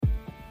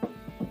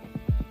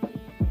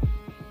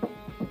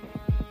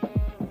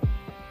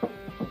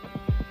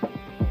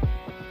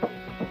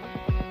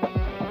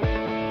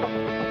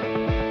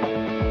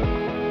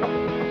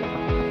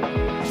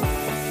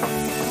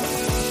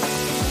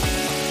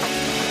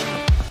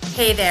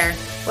Hey there,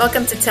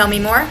 welcome to Tell Me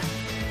More.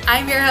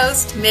 I'm your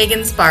host,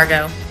 Megan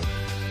Spargo.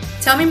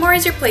 Tell Me More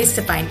is your place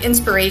to find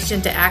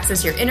inspiration to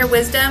access your inner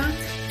wisdom,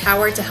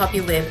 power to help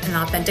you live an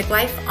authentic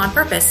life on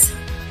purpose.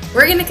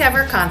 We're going to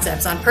cover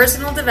concepts on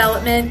personal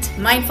development,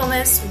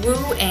 mindfulness, woo,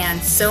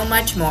 and so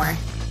much more.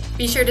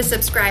 Be sure to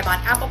subscribe on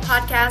Apple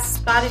Podcasts,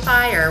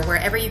 Spotify, or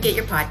wherever you get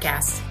your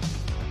podcasts.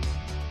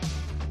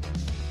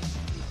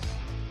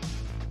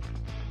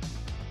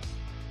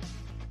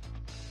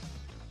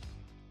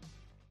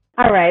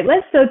 All right,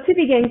 so to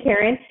begin,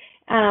 Karen,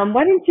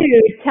 why don't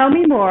you tell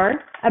me more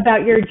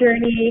about your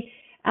journey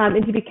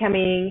into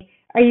becoming,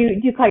 do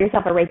you call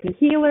yourself a Reiki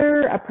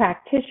healer, a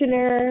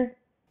practitioner?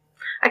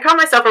 I call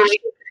myself a Reiki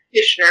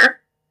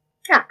practitioner.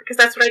 Yeah, because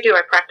that's what I do.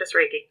 I practice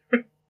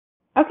Reiki.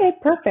 Okay,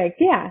 perfect.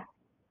 Yeah.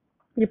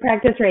 You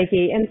practice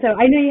Reiki. And so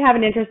I know you have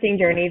an interesting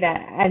journey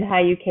and how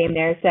you came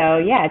there. So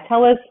yeah,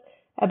 tell us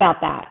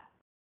about that.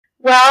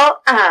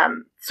 Well,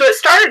 so it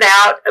started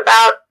out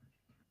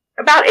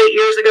about 8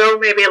 years ago,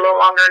 maybe a little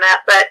longer than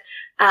that, but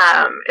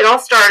it all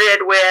started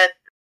with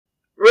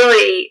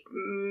really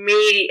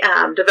me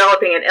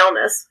developing an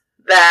illness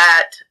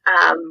that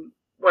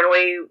when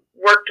we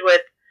worked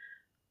with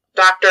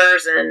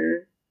doctors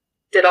and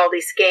did all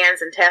these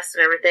scans and tests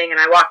and everything, and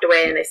I walked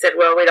away and they said,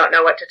 well, we don't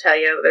know what to tell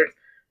you.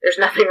 There's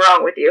nothing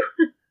wrong with you.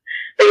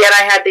 But yet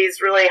I had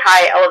these really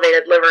high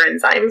elevated liver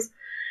enzymes.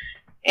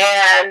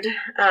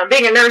 And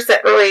being a nurse,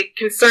 that really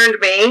concerned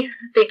me,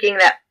 thinking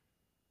that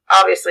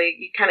obviously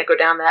you kind of go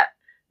down that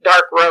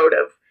dark road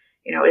of,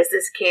 is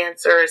this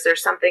cancer? Is there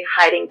something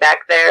hiding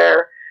back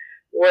there?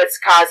 What's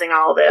causing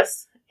all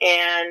this?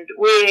 And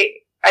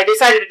I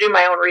decided to do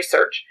my own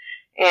research,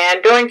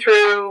 and going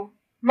through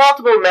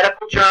multiple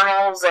medical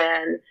journals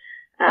and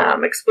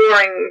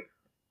exploring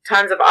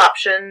tons of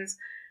options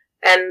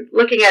and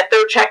looking at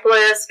their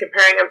checklists,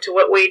 comparing them to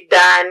what we'd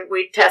done.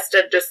 We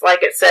tested just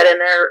like it said in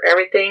there,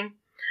 everything.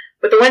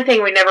 But the one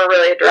thing we never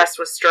really addressed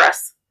was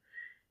stress.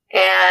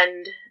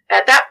 And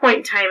at that point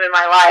in time in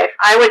my life,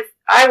 I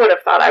would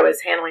have thought I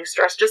was handling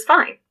stress just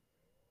fine.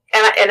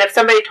 And if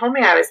somebody told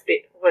me I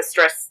was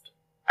stressed,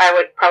 I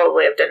would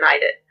probably have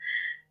denied it.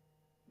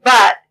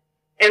 But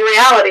in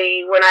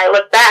reality, when I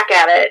look back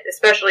at it,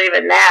 especially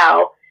even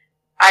now,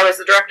 I was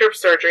the director of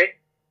surgery.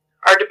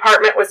 Our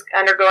department was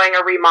undergoing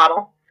a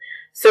remodel.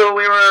 So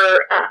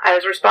I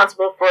was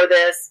responsible for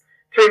this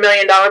 $3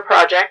 million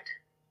project.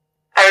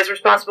 I was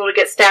responsible to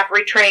get staff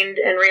retrained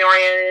and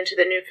reoriented into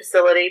the new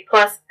facility,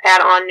 plus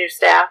add on new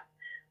staff.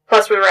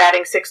 Plus we were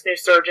adding 6 new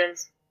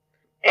surgeons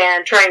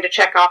and trying to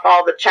check off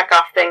all the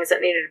check-off things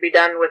that needed to be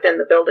done within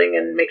the building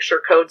and make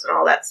sure codes and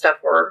all that stuff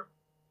were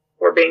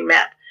being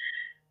met.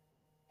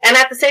 And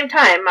at the same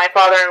time, my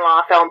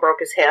father-in-law fell and broke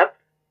his hip,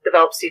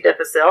 developed C.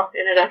 difficile,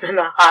 ended up in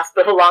the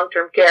hospital,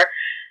 long-term care.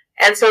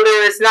 And so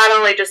there was not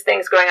only just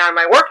things going on in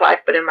my work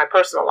life, but in my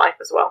personal life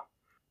as well.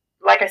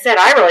 Like I said,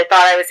 I really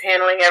thought I was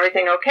handling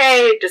everything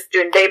okay, just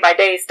doing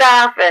day-by-day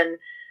stuff. And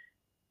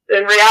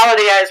in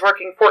reality, I was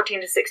working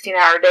 14 to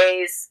 16-hour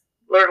days,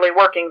 literally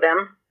working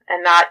them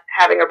and not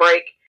having a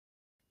break.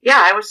 Yeah,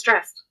 I was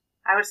stressed.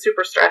 I was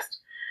super stressed.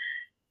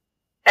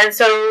 And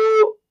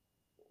so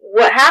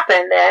what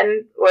happened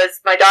then was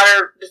my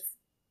daughter,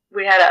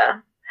 we had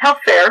a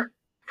health fair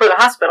for the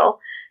hospital,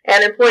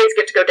 and employees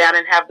get to go down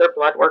and have their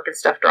blood work and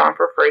stuff drawn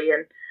for free.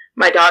 And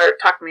my daughter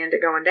talked me into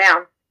going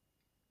down.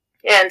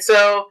 And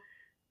so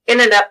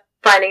ended up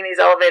finding these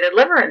elevated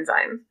liver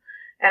enzymes.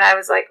 And I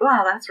was like,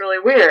 wow, that's really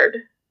weird.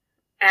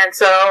 And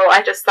so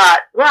I just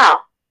thought, wow,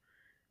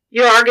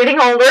 you are getting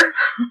older.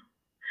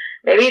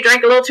 Maybe you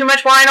drank a little too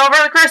much wine over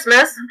the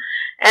Christmas.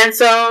 And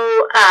so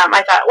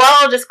I thought, well,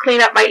 I'll just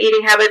clean up my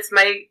eating habits,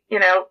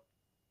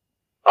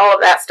 all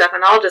of that stuff,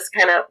 and I'll just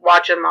kind of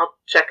watch them. I'll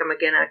check them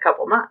again in a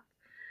couple months.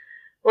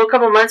 Well, a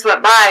couple months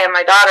went by, and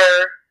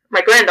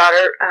my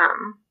granddaughter,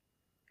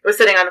 was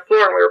sitting on the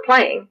floor, and we were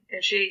playing.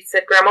 And she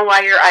said, Grandma,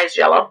 why are your eyes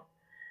yellow?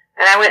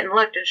 And I went and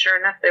looked, and sure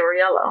enough, they were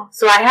yellow.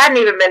 So I hadn't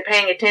even been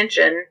paying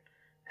attention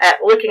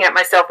at looking at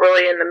myself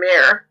really in the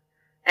mirror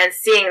and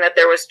seeing that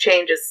there was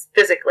changes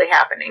physically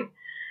happening.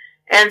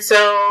 And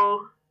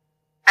so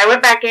I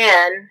went back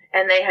in,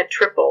 and they had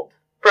tripled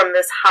from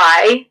this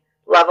high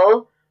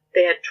level.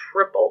 They had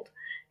tripled.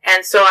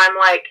 And so I'm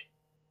like,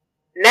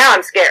 now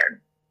I'm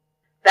scared.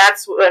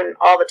 That's when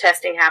all the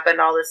testing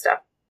happened, all this stuff.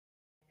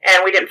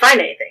 And we didn't find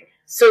anything.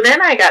 So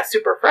then I got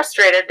super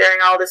frustrated during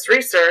all this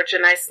research,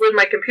 and I slid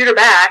my computer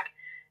back,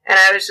 and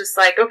I was just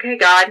like, okay,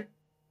 God,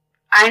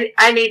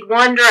 I need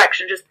one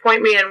direction. Just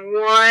point me in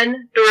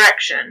one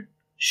direction.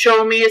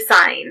 Show me a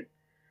sign.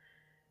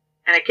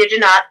 And I kid you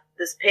not,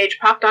 this page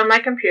popped on my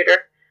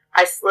computer.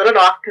 I slid it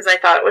off because I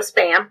thought it was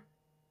spam.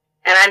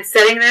 And I'm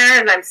sitting there,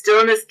 and I'm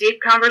still in this deep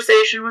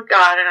conversation with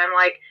God, and I'm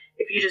like,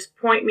 if you just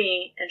point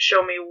me and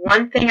show me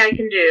one thing I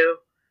can do,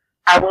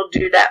 I will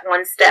do that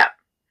one step.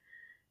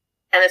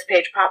 And this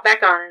page popped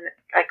back on, and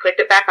I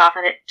clicked it back off,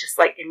 and it just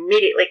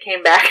immediately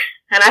came back.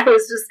 And I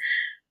was just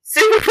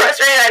super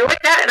frustrated. I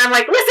looked at it, and I'm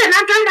like, listen,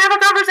 I'm trying to have a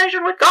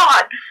conversation with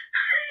God.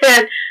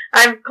 And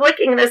I'm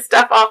clicking this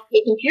stuff off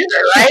the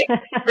computer,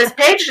 right? This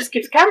page just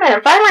keeps coming.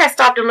 And finally I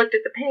stopped and looked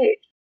at the page.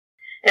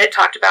 And it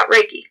talked about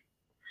Reiki.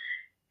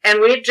 And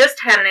we had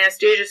just had an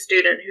anesthesia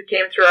student who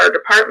came through our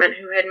department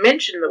who had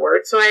mentioned the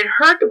word. So I had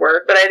heard the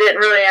word, but I didn't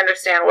really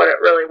understand what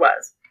it really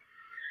was.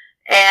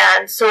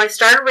 And so I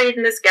started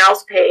reading this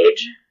gal's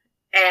page,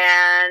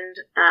 and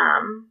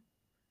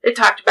it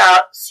talked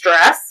about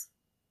stress.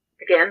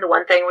 Again, the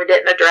one thing we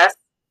didn't address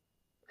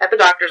at the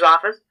doctor's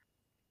office.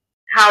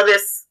 How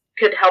this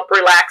could help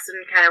relax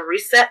and kind of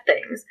reset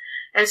things.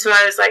 And so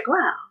I was like,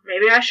 wow,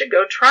 maybe I should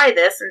go try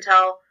this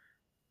until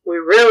we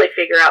really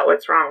figure out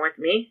what's wrong with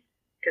me.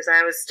 Because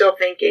I was still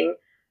thinking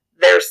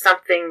there's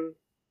something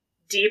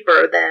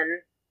deeper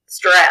than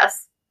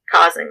stress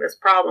causing this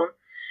problem.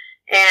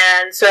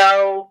 And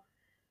so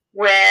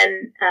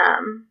when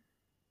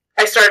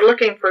I started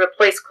looking for a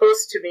place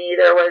close to me,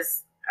 it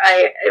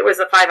was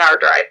a 5-hour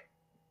drive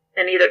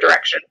in either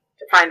direction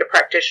to find a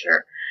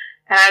practitioner.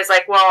 And I was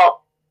like,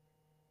 well,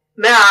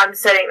 now I'm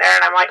sitting there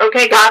and I'm like,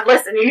 okay, God,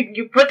 listen,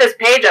 you put this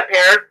page up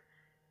here,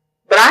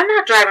 but I'm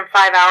not driving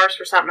 5 hours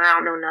for something I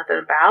don't know nothing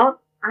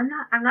about. I'm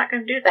not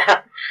going to do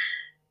that.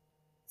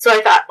 So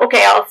I thought,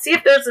 okay, I'll see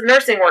if there's a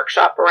nursing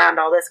workshop around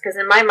all this, because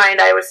in my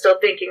mind I was still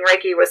thinking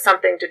Reiki was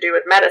something to do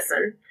with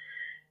medicine.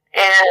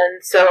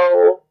 And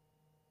so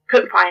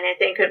couldn't find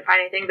anything,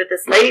 but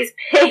this lady's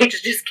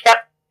page just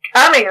kept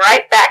coming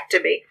right back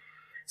to me.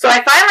 So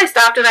I finally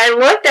stopped and I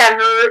looked at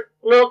her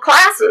little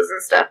classes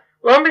and stuff.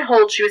 Lo and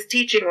behold, she was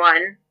teaching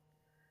one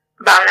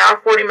about an hour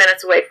and 40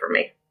 minutes away from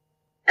me.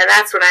 And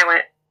that's when I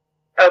went,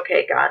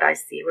 okay, God, I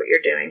see what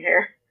you're doing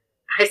here.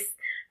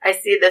 I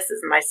see this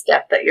is my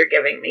step that you're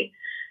giving me.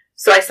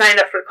 So I signed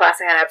up for the class.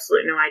 I had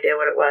absolutely no idea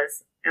what it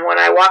was. And when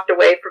I walked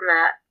away from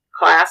that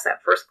class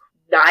that first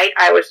night,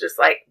 I was just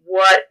like,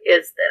 what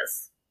is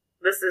this?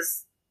 This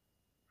is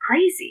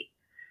crazy.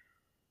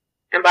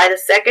 And by the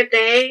second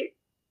day,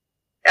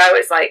 I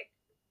was like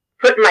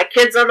putting my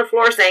kids on the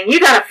floor saying, you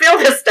gotta feel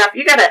this stuff.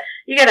 You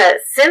gotta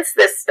sense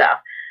this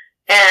stuff.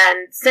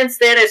 And since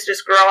then, it's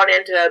just grown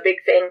into a big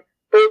thing.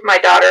 Both my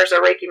daughters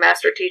are Reiki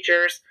master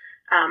teachers.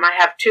 I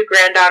have 2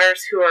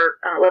 granddaughters who are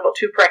level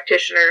 2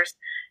 practitioners.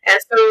 And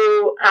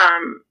so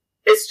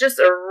it's just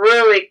a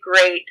really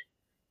great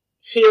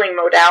healing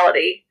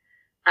modality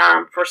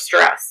for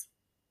stress.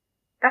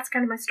 That's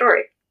kind of my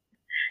story.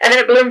 And then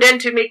it bloomed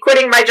into me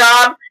quitting my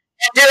job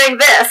and doing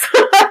this.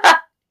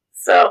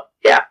 So,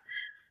 yeah.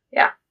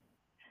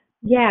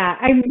 Yeah,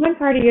 one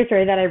part of your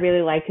story that I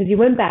really liked, because you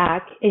went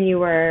back and you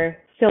were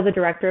still the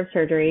director of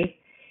surgery,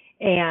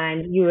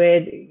 and you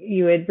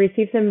would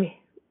receive some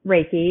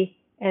Reiki,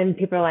 and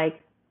people are like,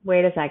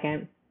 wait a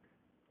second,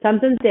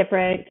 something's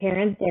different,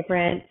 Karen's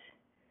different,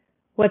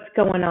 what's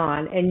going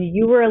on? And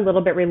you were a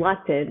little bit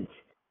reluctant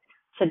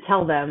to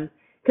tell them,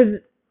 because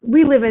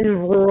we live in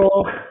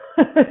rural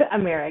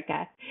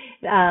America.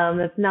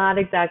 It's not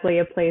exactly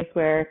a place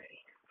where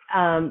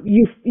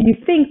you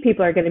think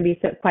people are going to be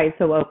quite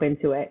so open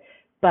to it,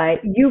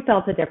 but you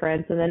felt a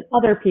difference, and then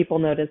other people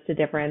noticed a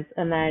difference.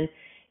 And then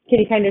can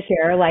you kind of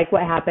share like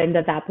what happened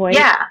at that point?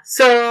 Yeah.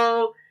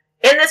 So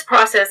in this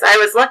process, I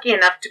was lucky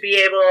enough to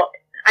be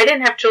I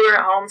didn't have children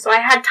at home, so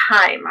I had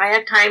time. I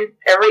had time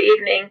every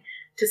evening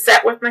to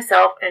sit with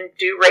myself and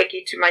do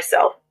Reiki to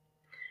myself.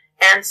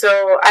 And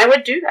so I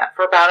would do that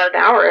for about an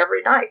hour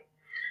every night.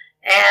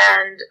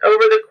 And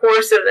over the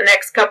course of the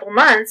next couple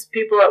months,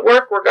 people at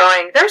work were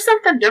going, there's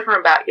something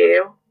different about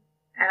you.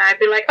 And I'd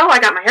be like, oh, I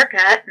got my hair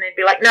cut. And they'd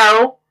be like,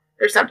 no,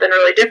 there's something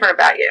really different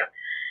about you.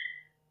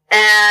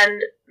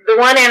 And the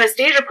one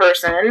anesthesia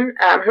person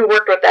who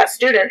worked with that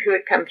student who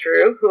had come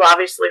through, who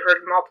obviously heard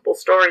multiple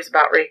stories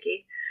about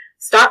Reiki,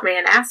 stopped me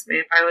and asked me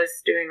if I was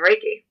doing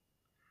Reiki.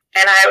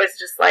 And I was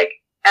just like,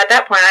 at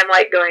that point, I'm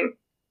like going,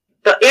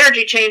 the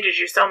energy changes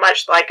you so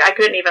much, like I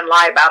couldn't even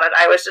lie about it.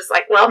 I was just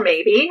like, well,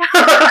 maybe.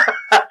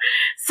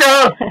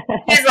 So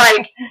he's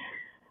like,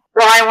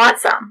 well, I want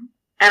some.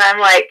 And I'm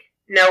like,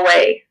 no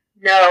way.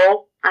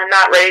 No, I'm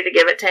not ready to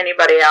give it to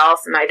anybody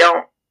else. And I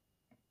don't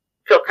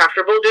feel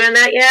comfortable doing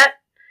that yet.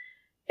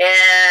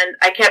 And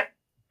I kept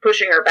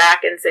pushing her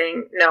back and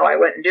saying, no, I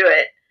wouldn't do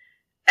it.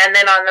 And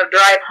then on the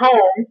drive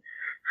home,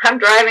 I'm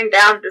driving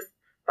down the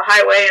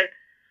highway, and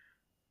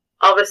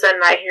all of a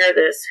sudden I hear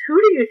this,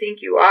 who do you think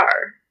you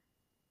are?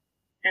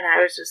 And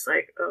I was just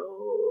like,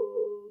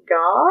 oh,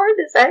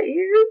 God, is that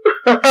you?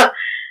 And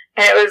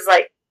it was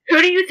like,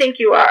 who do you think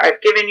you are?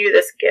 I've given you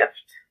this gift.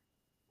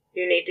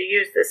 You need to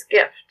use this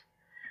gift.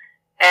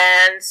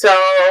 And so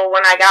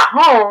when I got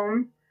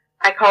home,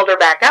 I called her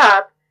back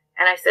up,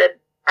 and I said,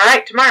 all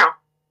right, tomorrow.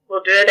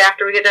 We'll do it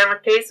after we get done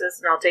with cases,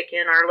 and I'll take you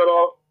in our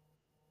little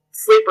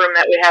sleep room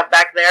that we have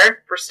back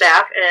there for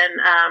staff, and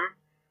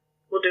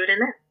we'll do it in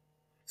there.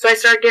 So I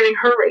started giving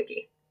her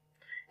Reiki.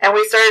 And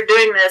we started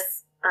doing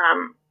this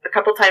a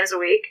couple times a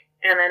week.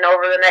 And then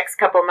over the next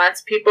couple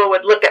months, people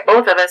would look at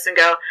both of us and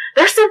go,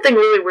 there's something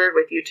really weird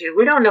with you two.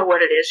 We don't know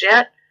what it is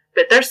yet,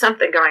 but there's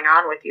something going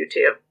on with you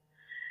two.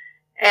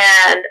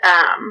 And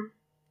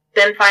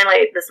then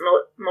finally, this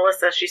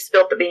Melissa, she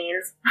spilled the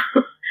beans.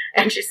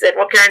 And she said,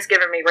 well, Karen's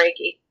giving me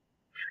Reiki.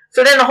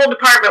 So then the whole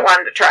department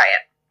wanted to try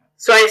it.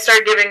 So I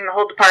started giving the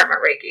whole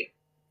department Reiki.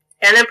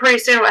 And then pretty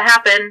soon what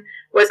happened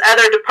was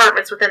other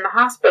departments within the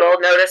hospital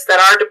noticed that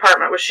our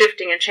department was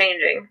shifting and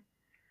changing.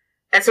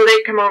 And so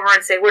they'd come over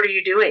and say, what are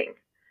you doing?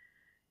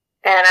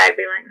 And I'd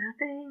be like,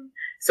 nothing.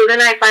 So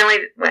then I finally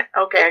went,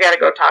 okay, I got to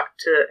go talk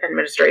to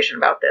administration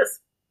about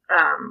this.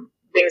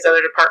 These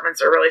other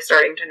departments are really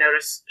starting to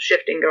notice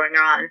shifting going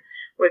on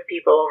with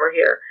people over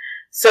here.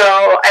 So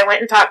I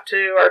went and talked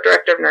to our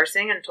director of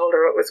nursing and told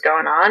her what was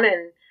going on.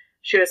 And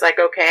she was like,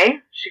 okay.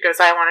 She goes,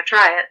 I want to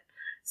try it.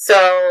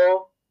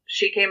 So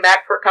she came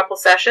back for a couple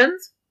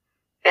sessions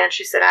and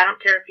she said, I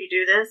don't care if you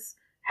do this,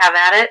 have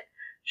at it.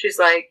 She's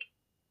like,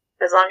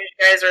 as long as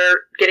you guys are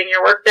getting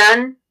your work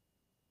done,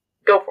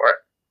 go for it.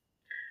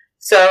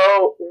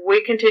 So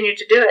we continued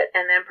to do it.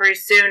 And then pretty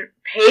soon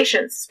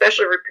patients,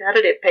 especially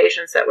repetitive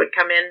patients that would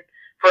come in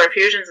for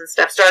infusions and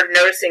stuff, started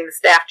noticing the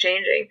staff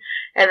changing.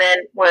 And then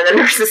one of the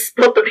nurses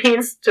spilled the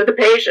beans to the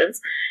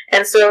patients.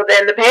 And so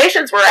then the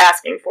patients were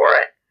asking for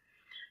it.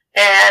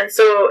 And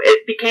so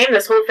it became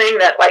this whole thing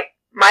that like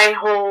my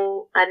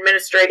whole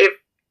administrative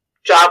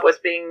job was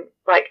being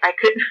like, I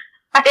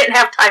didn't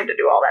have time to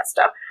do all that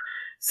stuff.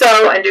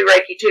 So, and do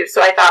Reiki too.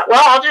 So I thought,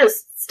 well, I'll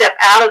just step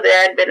out of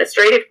the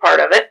administrative part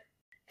of it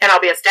and I'll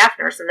be a staff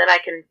nurse and then I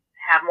can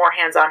have more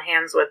hands-on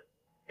hands with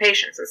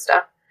patients and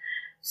stuff.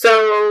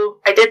 So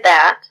I did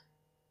that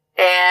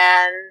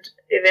and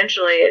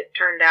eventually it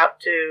turned out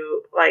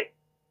to like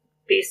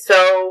be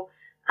so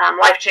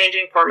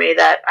life-changing for me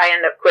that I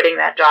ended up quitting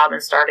that job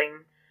and starting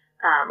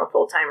a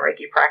full-time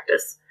Reiki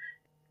practice.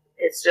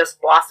 It's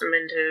just blossomed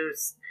into,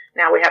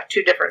 now we have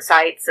 2 different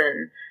sites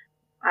and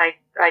I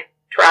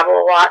travel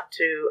a lot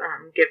to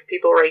give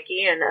people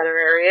Reiki in other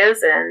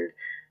areas, and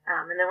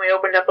then we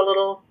opened up a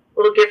little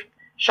gift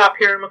shop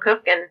here in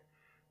McCook, and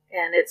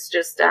it's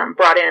just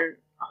brought in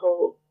a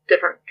whole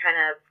different kind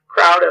of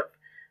crowd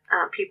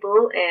of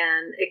people,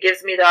 and it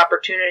gives me the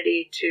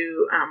opportunity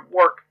to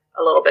work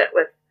a little bit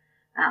with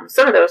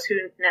some of those who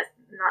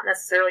not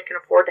necessarily can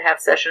afford to have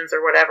sessions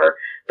or whatever,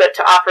 but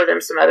to offer them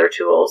some other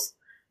tools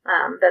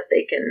that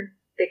they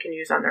can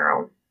use on their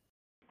own.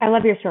 I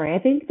love your story. I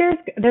think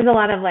there's a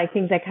lot of like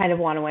things I kind of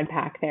want to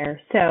unpack there.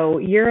 So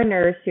you're a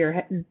nurse,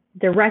 you're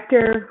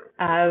director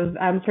of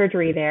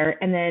surgery there,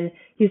 and then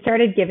you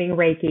started giving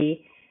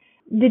Reiki.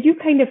 Did you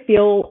kind of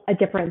feel a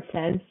different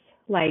sense,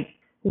 like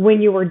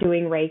when you were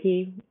doing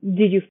Reiki?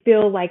 Did you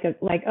feel like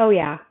oh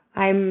yeah,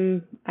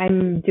 I'm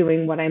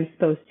doing what I'm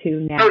supposed to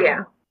now? Oh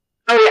yeah.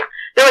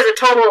 There was a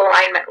total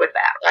alignment with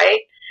that, right?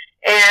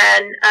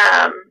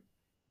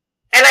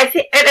 And I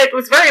think, and it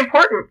was very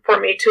important for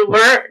me to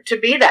learn to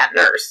be that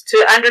nurse,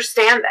 to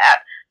understand that,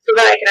 so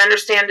that I can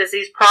understand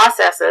disease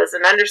processes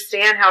and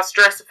understand how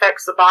stress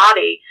affects the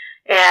body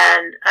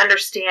and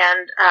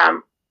understand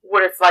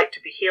what it's like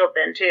to be healed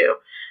then too.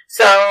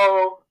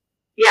 So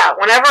yeah,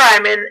 whenever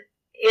I'm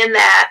in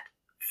that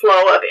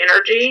flow of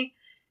energy,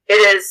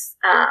 it is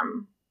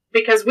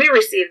because we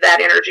receive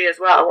that energy as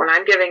well. When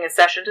I'm giving a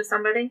session to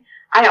somebody,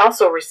 I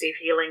also receive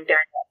healing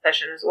during that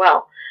session as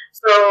well.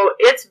 So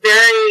it's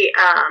very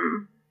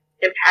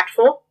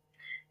impactful,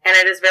 and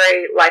it is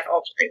very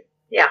life-altering.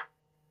 Yeah.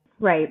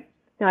 Right.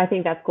 No, I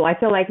think that's cool. I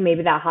feel like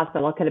maybe that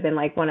hospital could have been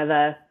like one of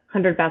the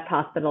 100 best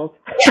hospitals.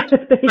 Yeah.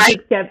 Right.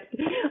 Just kept,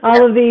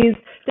 all of these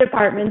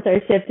departments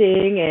are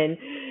shifting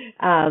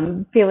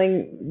and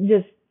feeling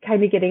just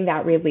kind of getting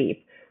that relief.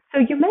 So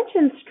you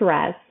mentioned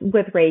stress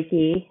with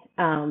Reiki,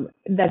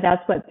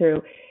 that's what through.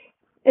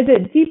 Is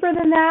it deeper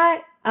than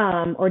that?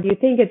 Or do you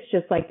think it's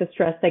just like the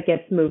stress that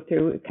gets moved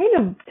through? Kind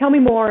of tell me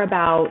more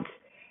about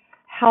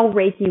how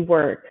Reiki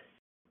works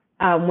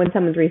when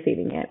someone's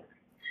receiving it.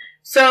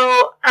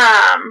 So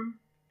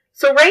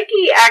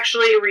Reiki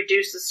actually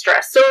reduces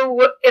stress. So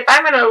if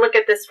I'm going to look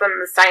at this from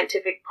the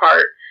scientific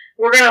part,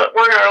 we're going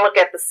to look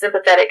at the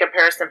sympathetic and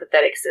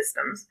parasympathetic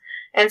systems.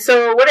 And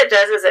so what it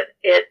does is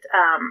it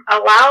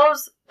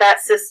allows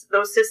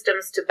those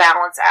systems to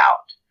balance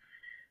out.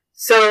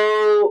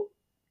 So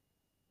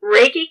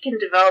Reiki can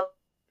develop.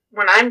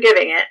 When I'm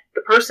giving it,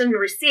 the person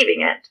receiving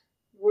it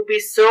will be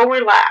so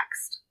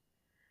relaxed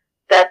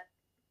that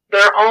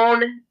their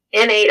own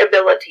innate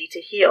ability to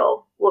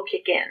heal will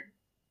kick in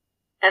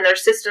and their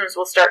systems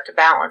will start to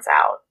balance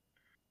out.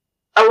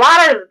 A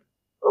lot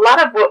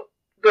of what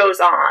goes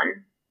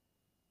on,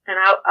 and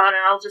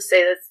I'll just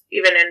say this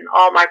even in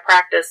all my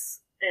practice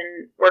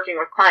in working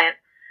with clients,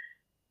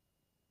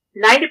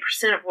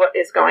 90% of what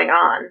is going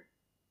on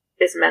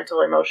is mental,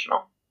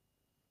 emotional.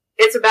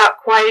 It's about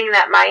quieting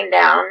that mind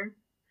down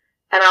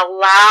and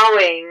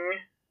allowing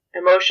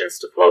emotions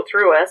to flow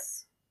through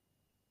us.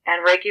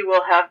 And Reiki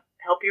will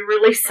help you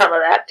release some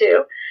of that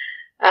too.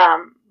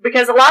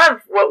 Because a lot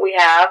of what we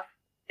have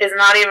is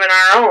not even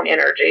our own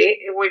energy.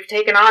 We've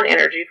taken on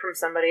energy from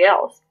somebody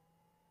else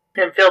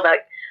and feel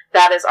that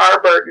that is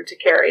our burden to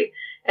carry.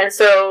 And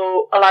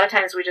so a lot of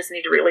times we just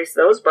need to release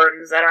those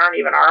burdens that aren't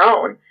even our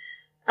own.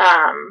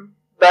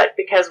 But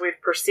because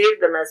we've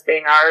perceived them as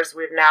being ours,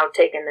 we've now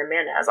taken them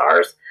in as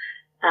ours.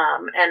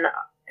 And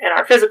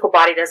our physical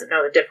body doesn't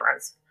know the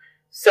difference.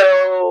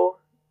 So,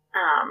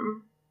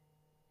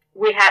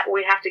 we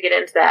have to get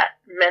into that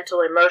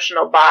mental,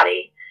 emotional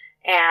body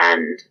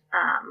and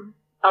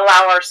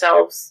allow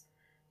ourselves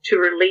to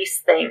release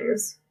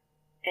things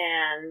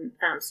and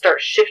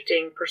start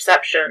shifting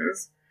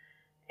perceptions.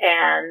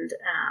 And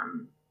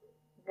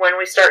when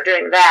we start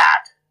doing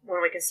that,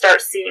 when we can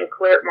start seeing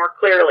more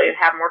clearly,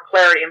 have more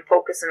clarity and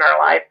focus in our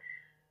life,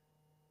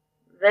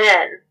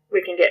 then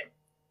we can get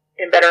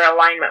in better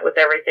alignment with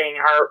everything,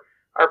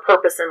 our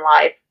purpose in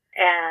life.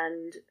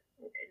 And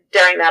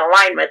during that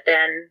alignment,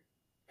 then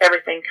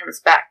everything comes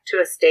back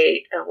to a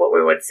state of what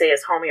we would say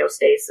is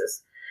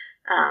homeostasis.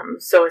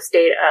 So a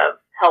state of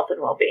health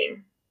and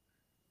well-being.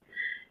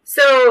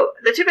 So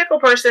the typical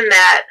person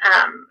that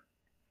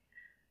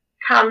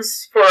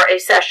comes for a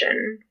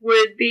session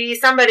would be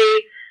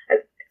somebody.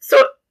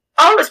 So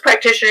all of us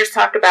practitioners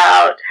talk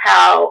about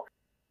how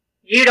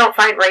you don't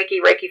find Reiki,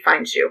 Reiki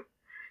finds you,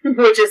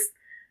 which is,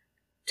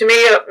 to me,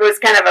 it was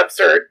kind of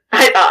absurd,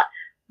 I thought.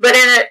 But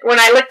when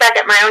I look back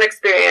at my own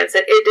experience,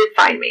 it did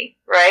find me,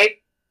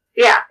 right?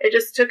 Yeah, it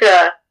just took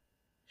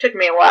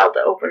me a while to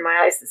open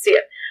my eyes to see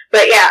it.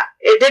 But yeah,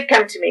 it did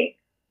come to me.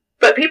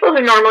 But people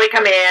who normally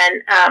come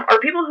in are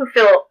people who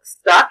feel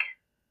stuck,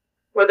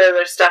 whether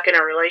they're stuck in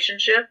a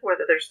relationship,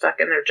 whether they're stuck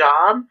in their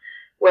job,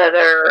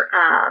 whether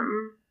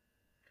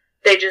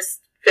they just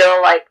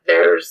feel like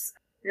there's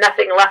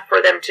nothing left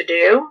for them to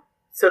do,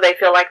 so they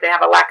feel like they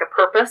have a lack of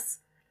purpose.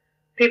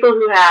 People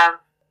who have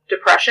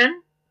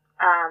depression,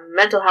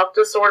 mental health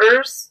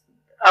disorders,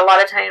 a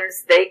lot of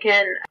times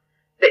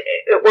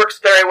it works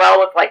very well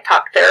with like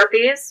talk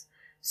therapies.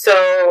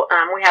 So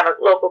we have a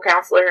local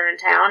counselor here in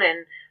town,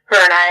 and her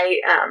and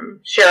I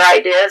share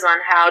ideas on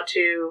how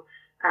to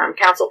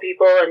counsel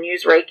people and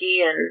use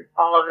Reiki and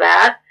all of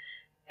that,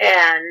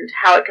 and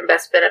how it can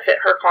best benefit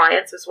her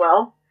clients as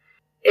well.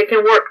 It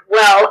can work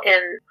well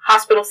in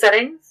hospital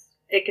settings.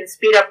 It can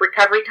speed up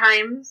recovery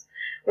times.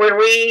 When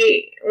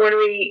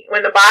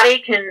the body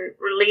can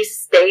release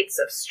states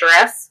of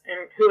stress,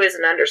 and who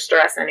isn't under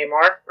stress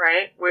anymore,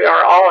 right? We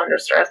are all under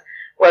stress,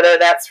 whether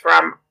that's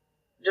from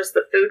just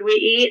the food we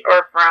eat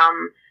or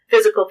from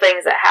physical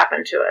things that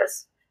happen to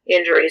us,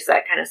 injuries,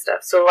 that kind of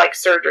stuff. So like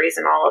surgeries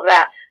and all of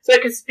that. So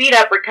it can speed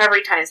up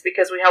recovery times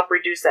because we help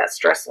reduce that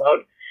stress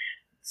load.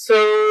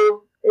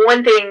 So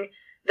one thing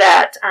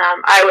that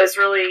I was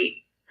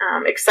really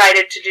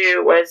excited to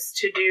do was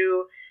to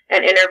do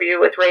an interview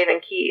with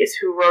Raven Keyes,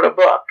 who wrote a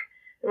book.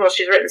 Well,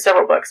 she's written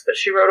several books, but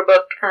she wrote a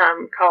book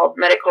called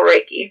Medical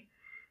Reiki.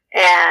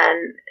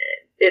 And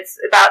it's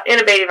about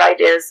innovative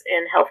ideas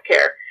in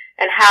healthcare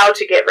and how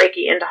to get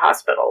Reiki into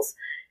hospitals.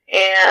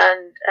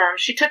 And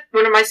she took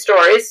one of my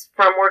stories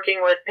from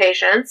working with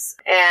patients,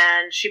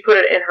 and she put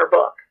it in her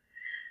book.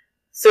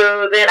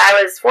 So then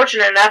I was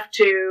fortunate enough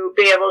to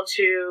be able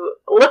to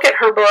look at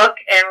her book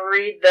and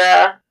read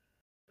the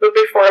book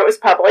before it was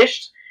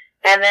published.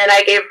 And then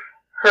I gave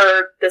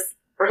her this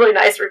really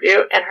nice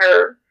review, and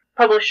her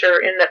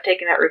publisher ended up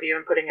taking that review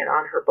and putting it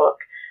on her book.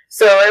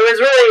 So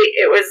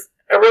it was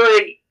a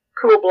really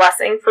cool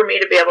blessing for me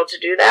to be able to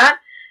do that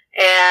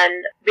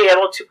and be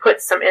able to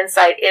put some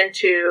insight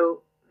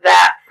into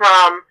that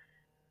from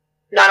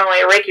not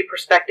only a Reiki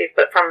perspective,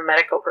 but from a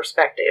medical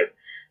perspective.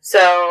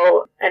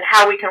 So, and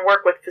how we can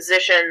work with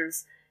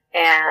physicians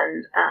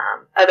and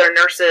other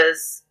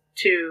nurses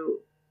to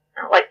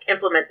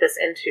implement this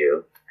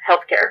into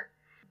healthcare.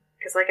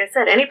 Because like I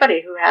said,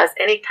 anybody who has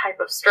any type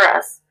of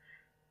stress,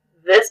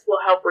 this will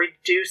help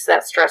reduce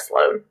that stress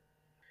load.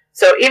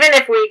 So even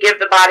if we give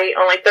the body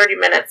only 30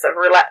 minutes of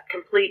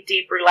complete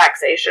deep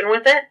relaxation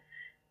with it,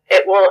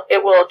 it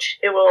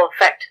will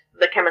affect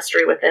the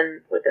chemistry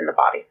within the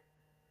body.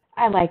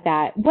 I like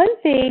that.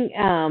 One thing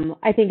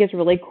I think is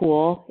really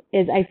cool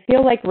is I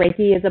feel like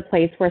Reiki is a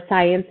place where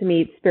science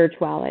meets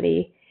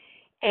spirituality.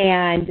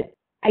 And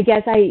I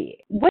guess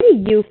what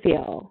do you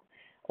feel?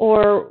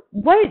 Or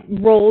what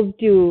roles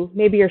do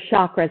maybe your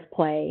chakras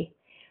play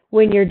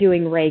when you're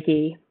doing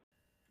Reiki?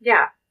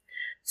 Yeah.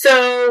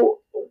 So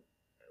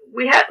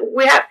we have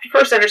to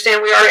first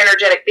understand we are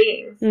energetic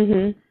beings. Mm-hmm.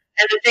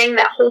 And the thing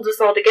that holds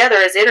us all together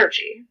is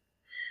energy.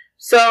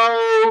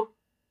 So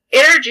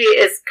energy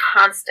is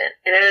constant,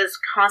 and it is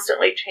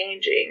constantly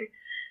changing.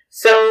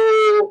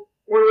 So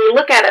when we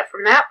look at it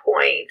from that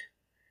point,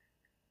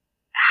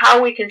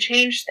 how we can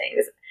change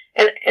things.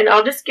 And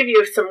I'll just give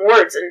you some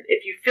words, and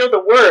if you feel the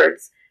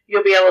words,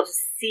 you'll be able to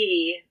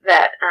see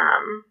that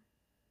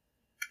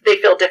they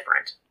feel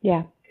different.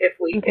 Yeah. If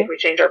we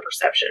change our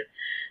perception.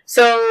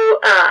 So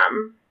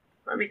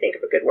let me think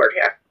of a good word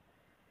here.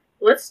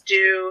 Let's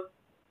do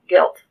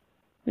guilt.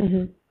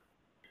 Mm-hmm.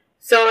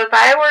 So if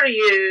I were to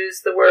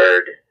use the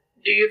word,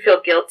 do you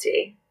feel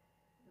guilty?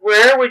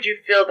 Where would you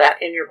feel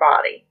that in your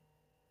body?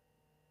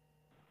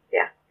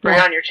 Yeah,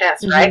 right on your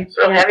chest, mm-hmm. Right? It's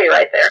real heavy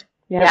right there.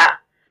 Yeah.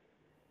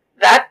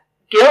 That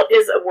guilt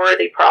is a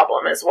worthy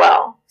problem as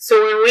well.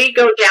 So when we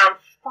go down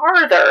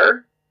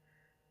farther,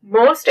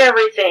 most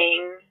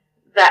everything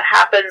that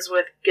happens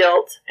with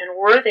guilt and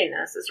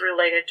worthiness is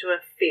related to a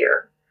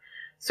fear.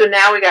 So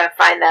now we got to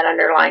find that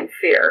underlying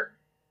fear.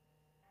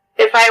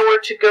 If I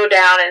were to go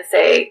down and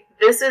say,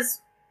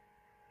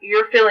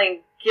 you're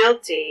feeling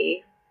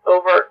guilty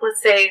over,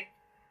 let's say,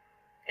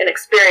 an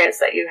experience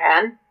that you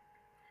had,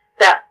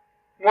 that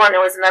one, it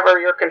was never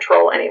your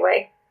control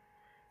anyway,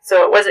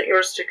 so it wasn't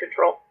yours to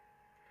control.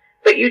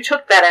 But you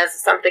took that as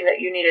something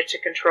that you needed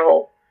to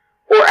control,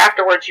 or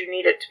afterwards you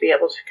needed to be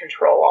able to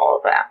control all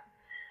of that.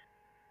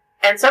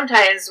 And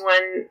sometimes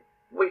when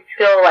we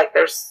feel like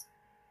there's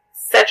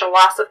such a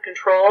loss of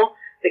control,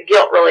 the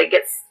guilt really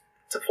gets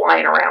to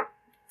flying around.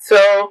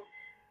 So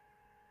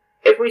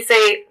if we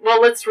say,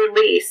 well, let's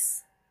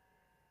release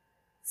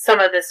some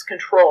of this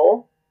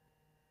control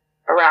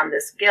around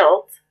this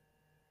guilt,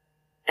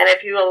 and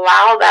if you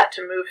allow that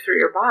to move through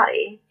your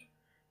body,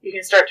 you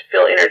can start to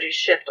feel energy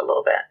shift a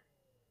little bit.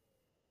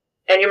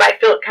 And you might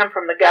feel it come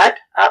from the gut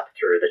up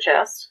through the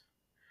chest.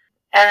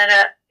 And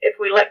then if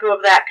we let go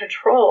of that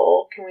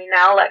control, can we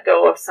now let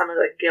go of some of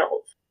the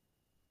guilt?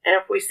 And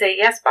if we say,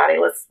 yes, body,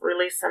 let's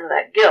release some of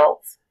that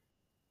guilt,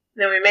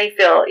 then we may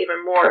feel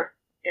even more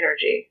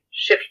energy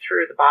shift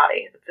through the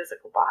body, the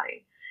physical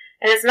body.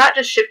 And it's not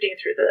just shifting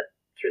through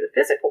the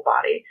physical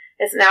body,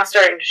 it's now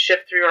starting to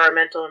shift through our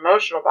mental,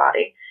 emotional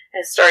body,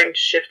 and starting to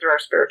shift through our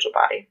spiritual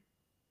body.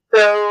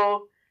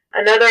 So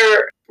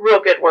another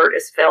real good word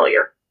is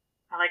failure.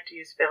 I like to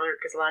use failure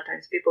because a lot of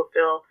times people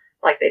feel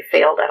like they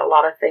failed at a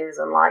lot of things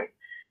in life.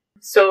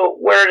 So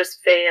where does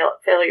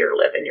failure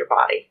live in your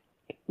body?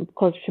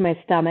 Closer to my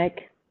stomach.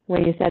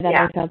 When you said that,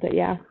 Yeah. I felt it,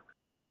 yeah.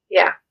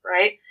 Yeah,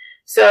 right?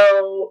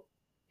 So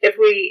if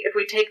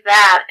we take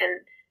that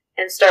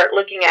and start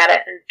looking at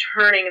it and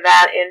turning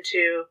that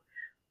into,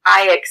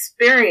 I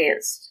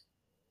experienced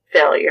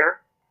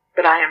failure,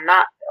 but I am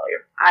not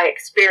failure. I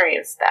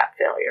experienced that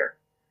failure.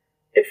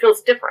 It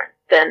feels different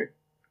than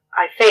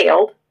I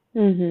failed.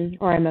 Mm-hmm.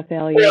 Or I'm a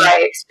failure. Or I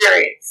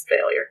experienced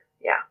failure.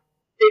 Yeah.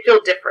 They feel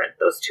different.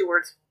 Those two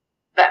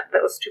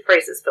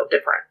phrases feel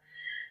different.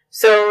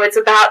 So it's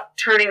about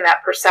turning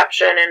that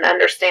perception and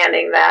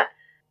understanding that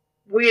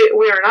we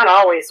are not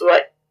always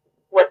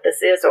what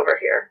this is over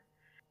here.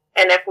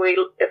 And if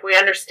we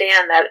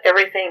understand that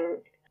everything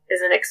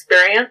is an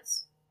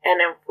experience, and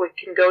if we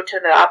can go to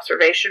the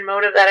observation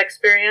mode of that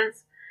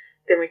experience,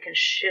 then we can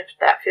shift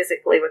that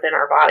physically within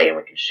our body, and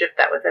we can shift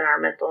that within our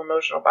mental,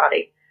 emotional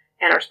body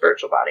and our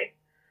spiritual body.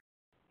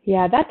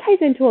 Yeah, that ties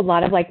into a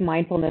lot of like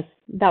mindfulness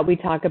that we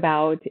talk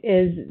about,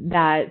 is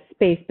that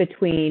space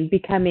between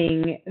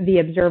becoming the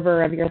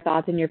observer of your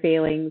thoughts and your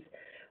feelings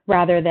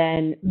rather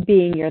than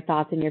being your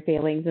thoughts and your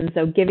feelings. And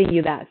so giving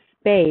you that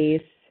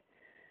space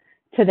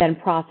to then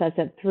process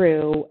it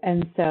through.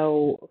 And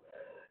so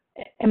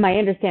am I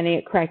understanding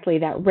it correctly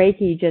that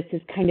Reiki just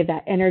is kind of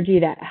that energy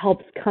that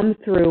helps come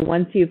through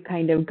once you've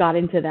kind of got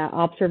into that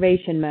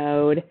observation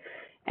mode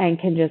and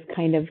can just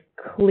kind of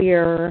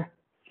clear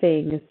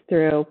things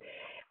through?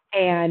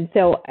 And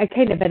so I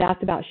kind of had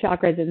asked about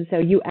chakras, and so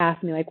you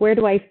asked me, like, where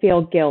do I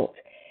feel guilt?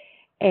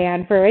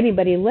 And for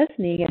anybody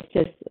listening, it's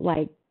just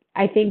like,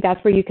 I think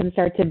that's where you can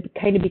start to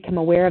kind of become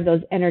aware of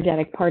those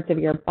energetic parts of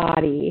your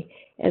body.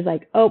 Is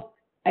like, oh,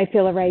 I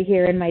feel it right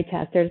here in my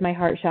chest. There's my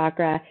heart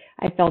chakra.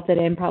 I felt it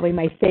in probably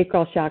my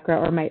sacral chakra,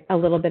 or a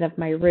little bit of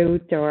my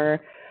root,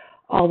 or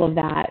all of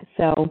that.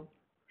 So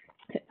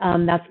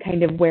that's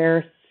kind of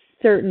where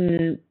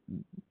certain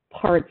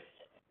parts,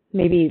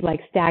 maybe like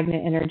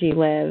stagnant energy,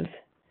 live.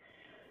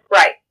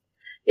 Right.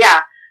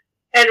 Yeah.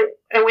 And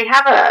we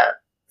have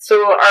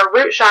so our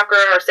root chakra,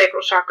 our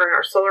sacral chakra, and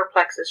our solar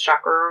plexus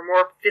chakra are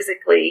more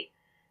physically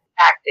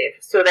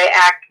active. So they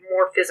act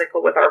more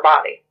physical with our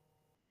body.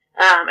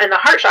 And the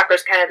heart chakra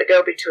is kind of the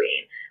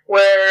go-between,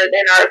 where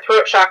then our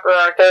throat chakra,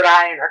 our third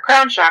eye, and our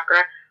crown chakra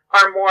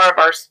are more of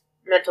our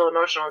mental,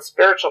 emotional, and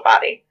spiritual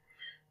body.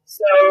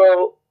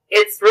 So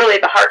it's really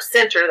the heart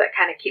center that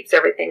kind of keeps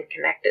everything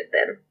connected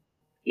then.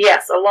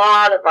 Yes, a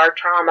lot of our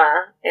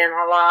trauma and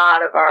a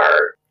lot of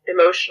our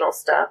emotional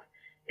stuff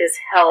is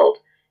held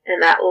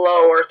in that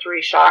lower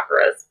three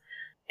chakras.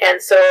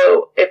 And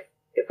so if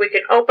we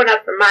can open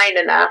up the mind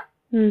enough,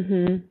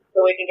 mm-hmm.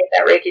 so we can get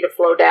that Reiki to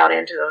flow down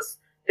into those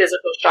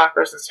physical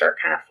chakras and start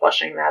kind of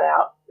flushing that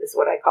out, is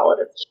what I call it.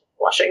 It's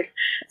flushing.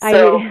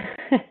 So,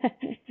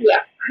 yeah.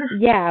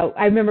 Yeah,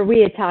 I remember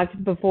we had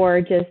talked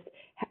before, just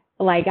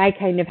like I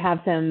kind of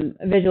have some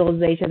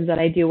visualizations that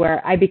I do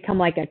where I become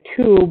like a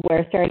tube,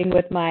 where starting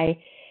with my,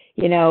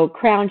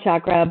 crown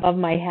chakra above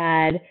my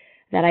head,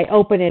 that I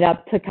open it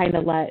up to kind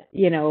of let,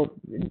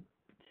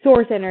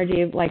 source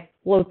energy like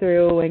flow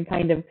through and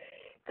kind of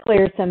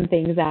clear some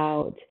things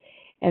out.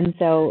 And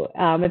so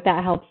if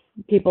that helps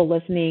people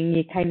listening,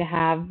 you kind of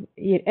have,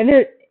 and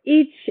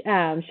each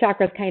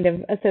chakra is kind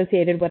of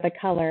associated with a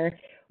color,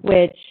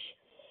 which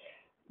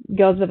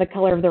goes with the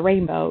color of the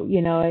rainbow.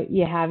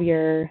 You have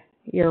your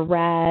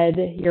red,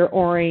 your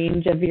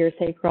orange of your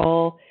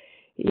sacral,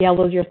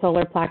 yellow is your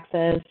solar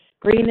plexus,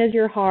 green is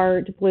your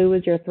heart, blue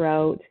is your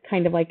throat,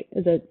 kind of like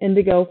is an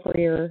indigo for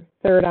your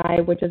third eye,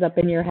 which is up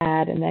in your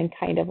head, and then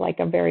kind of like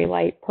a very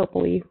light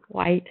purpley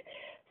white.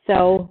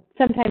 So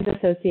sometimes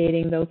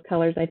associating those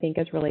colors, I think,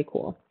 is really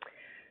cool.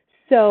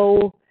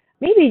 So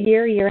maybe a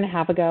year and a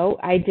half ago,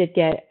 I did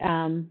get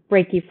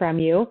Reiki from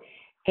you.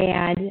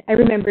 And I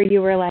remember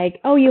you were like,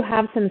 oh, you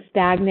have some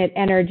stagnant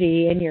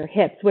energy in your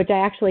hips, which I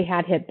actually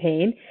had hip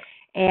pain,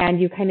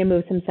 and you kind of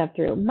moved some stuff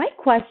through. My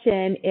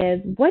question is,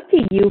 what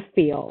do you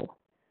feel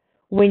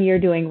when you're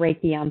doing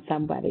Reiki on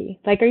somebody?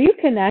 Like, are you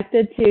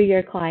connected to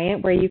your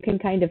client where you can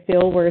kind of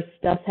feel where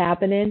stuff's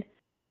happening?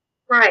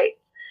 Right.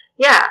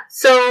 Yeah.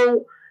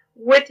 So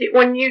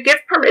when you give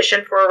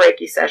permission for a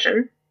Reiki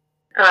session,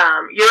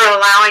 you're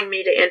allowing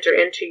me to enter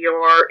into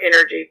your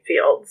energy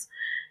fields.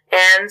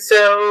 And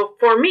so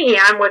for me,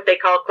 I'm what they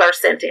call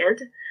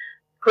clairsentient.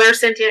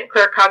 Clairsentient,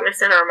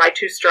 claircognizant are my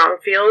two strong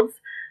fields.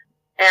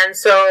 And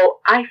so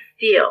I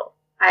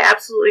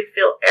absolutely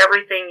feel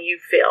everything you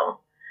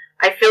feel.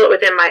 I feel it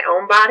within my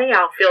own body.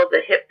 I'll feel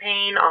the hip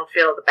pain. I'll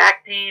feel the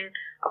back pain.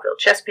 I'll feel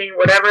chest pain,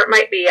 whatever it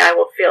might be, I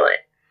will feel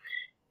it.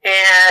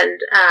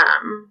 And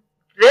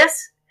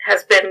this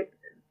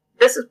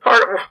is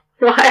part of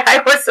why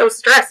I was so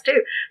stressed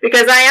too,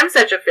 because I am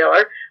such a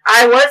feeler.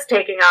 I was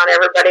taking on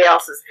everybody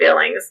else's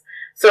feelings.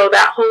 So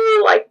that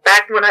whole, like,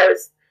 back when I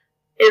was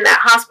in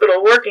that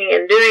hospital working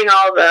and doing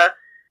all the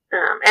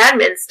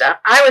admin stuff,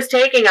 I was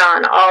taking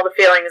on all the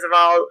feelings of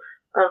all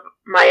of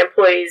my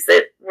employees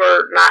that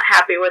were not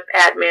happy with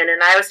admin,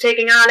 and I was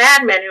taking on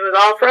admin who was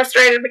all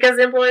frustrated because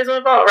the employees were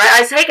involved, right?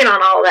 I was taking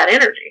on all of that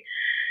energy.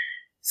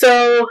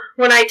 So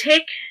when I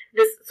take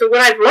this, so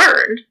what I've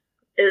learned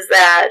is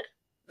that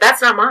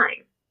that's not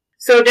mine.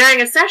 So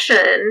during a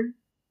session,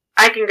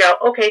 I can go,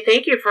 okay,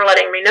 thank you for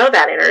letting me know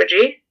that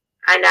energy.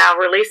 I now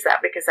release that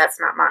because that's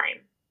not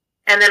mine.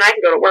 And then I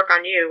can go to work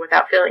on you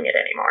without feeling it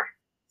anymore.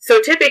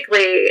 So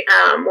typically,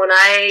 when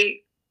I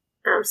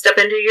step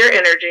into your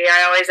energy,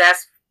 I always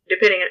ask,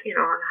 depending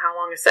on how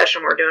long a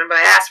session we're doing, but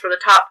I ask for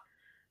the top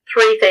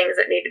 3 things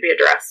that need to be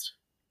addressed.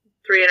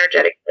 3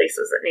 energetic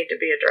places that need to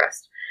be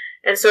addressed.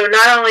 And so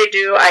not only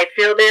do I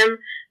feel them,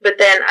 but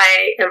then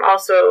I am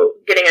also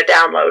getting a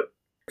download.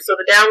 So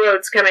the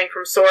download's coming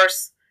from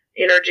source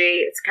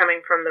energy, it's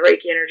coming from the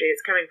Reiki energy,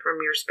 it's coming from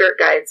your spirit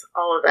guides,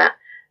 all of that,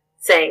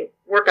 saying,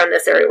 work on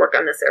this area, work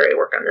on this area,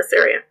 work on this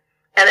area.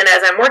 And then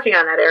as I'm working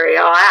on that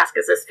area, I'll ask,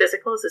 is this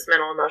physical, is this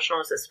mental,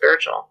 emotional, is this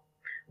spiritual?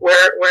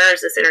 Where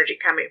is this energy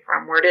coming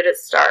from? Where did it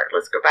start?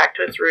 Let's go back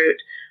to its root.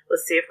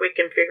 Let's see if we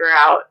can figure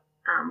out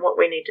what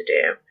we need to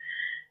do.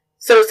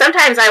 So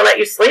sometimes I let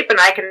you sleep and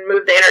I can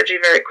move the energy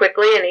very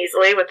quickly and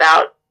easily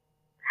without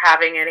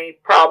having any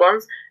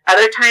problems.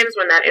 Other times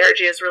when that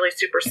energy is really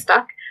super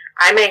stuck,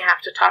 I may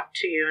have to talk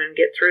to you and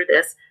get through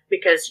this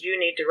because you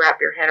need to wrap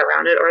your head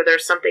around it, or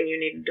there's something you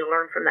need to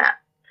learn from that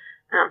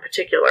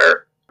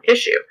particular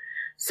issue.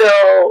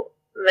 So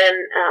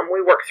then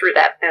we work through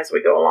that as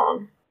we go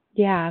along.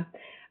 Yeah,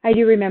 I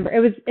do remember.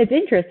 It's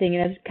interesting,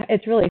 and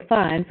it's really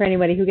fun for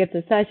anybody who gets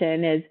a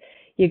session. Is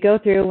you go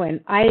through,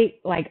 and I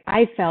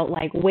felt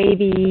like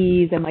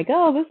wavies. I'm like,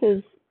 oh, this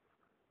is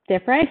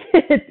different.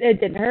 It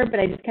didn't hurt, but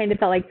I just kind of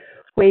felt like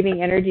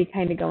waving energy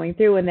kind of going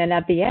through. And then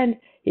at the end,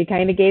 you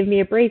kind of gave me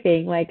a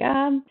briefing, like,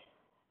 I'm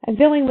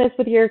feeling this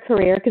with your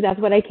career, because that's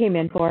what I came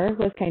in for,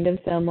 was kind of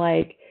some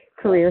like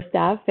career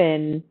stuff.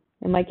 And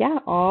I'm like, yeah,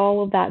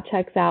 all of that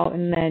checks out.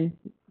 And then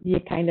you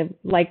kind of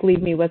like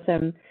leave me with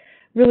some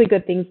really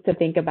good things to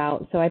think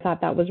about. So I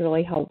thought that was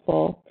really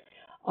helpful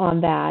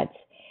on that.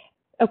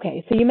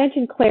 Okay, so you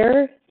mentioned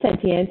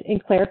clairsentient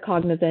and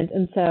claircognizant,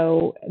 and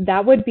so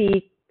that would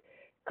be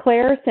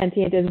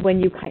clairsentient is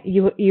when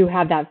you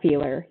have that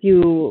feeler,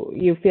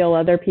 you feel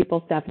other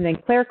people's stuff, and then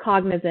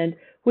claircognizant,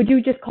 would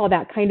you just call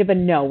that kind of a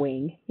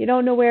knowing? You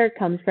don't know where it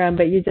comes from,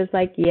 but you're just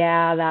like,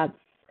 yeah,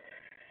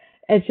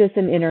 it's just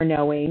an inner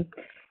knowing.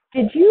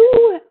 Did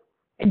you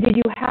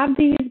have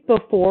these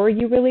before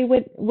you really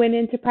went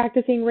into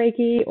practicing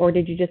Reiki, or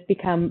did you just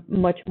become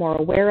much more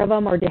aware of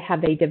them, or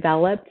have they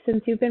developed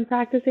since you've been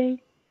practicing?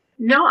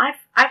 No,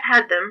 I've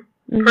had them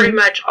pretty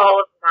much all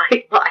of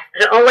my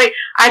life.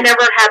 I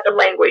never had the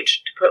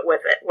language to put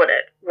with it what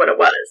it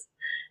was.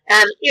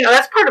 And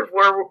that's part of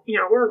where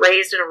we're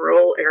raised in a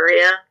rural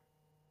area,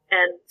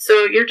 and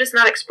so you're just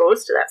not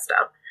exposed to that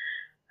stuff.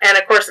 And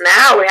of course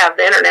now we have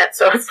the internet,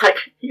 so it's like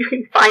you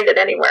can find it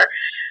anywhere.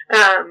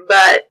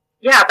 But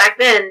yeah, back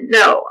then,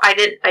 no, I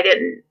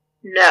didn't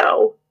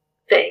know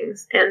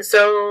things. And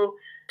so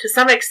to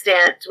some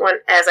extent,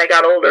 as I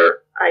got older,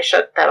 I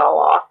shut that all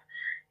off.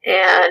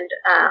 And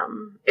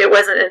it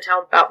wasn't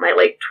until about my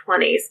late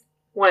 20s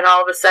when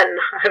all of a sudden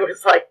I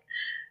was like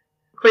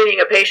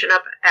cleaning a patient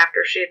up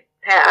after she had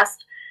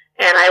passed.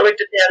 And I looked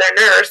at the other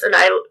nurse and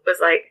I was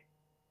like,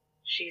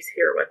 she's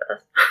here with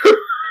us.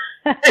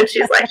 And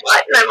she's like,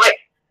 what? And I'm like,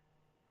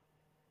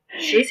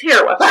 she's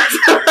here with us.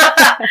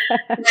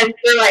 And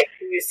they're like,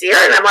 do you see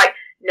her? And I'm like,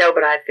 no,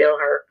 but I feel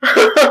her.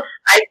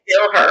 I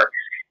feel her. And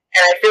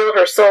I feel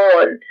her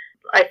soul, and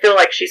I feel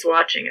like she's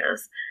watching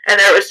us. And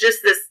there was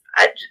just this,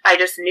 I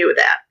just knew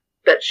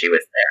that she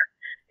was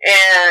there.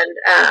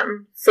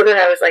 And so then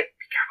I was like,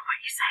 be careful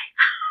what you say.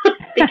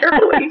 Be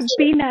careful what you say.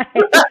 Be nice.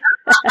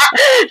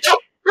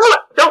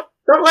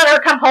 don't let her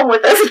come home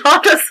with us.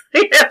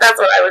 That's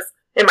what I was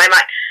in my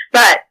mind.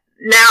 But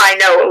now I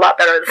know a lot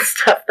better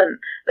stuff than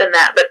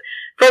that. But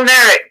from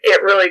there,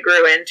 it really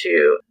grew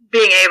into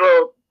being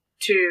able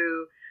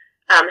to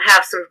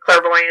have some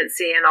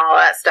clairvoyancy and all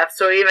that stuff.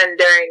 So even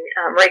during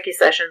Reiki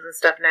sessions and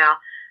stuff now,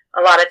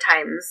 a lot of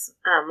times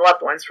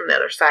loved ones from the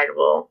other side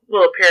will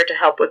appear to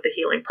help with the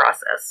healing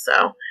process.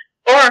 So,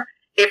 or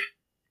if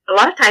a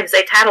lot of times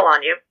they tattle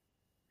on you,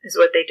 is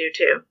what they do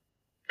too.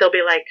 They'll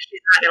be like,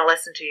 she's not going to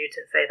listen to you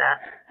to say that.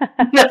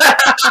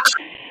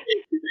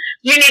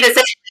 You need to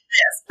say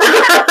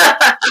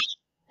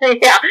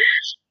this. Yeah.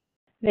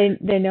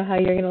 They know how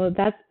you're going to live.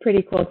 That's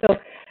pretty cool. So,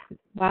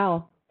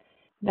 wow,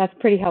 that's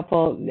pretty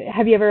helpful.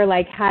 Have you ever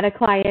like had a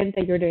client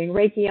that you're doing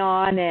Reiki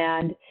on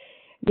and,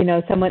 you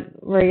know, someone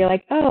where you're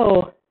like,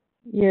 oh,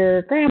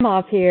 your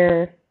grandma's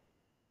here?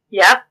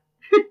 Yep.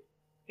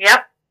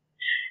 Yep.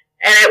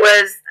 And it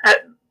was,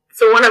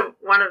 so one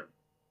of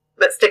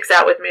that sticks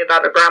out with me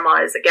about her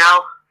grandma is a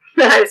gal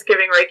that I was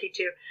giving Reiki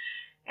to.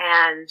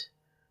 And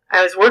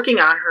I was working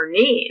on her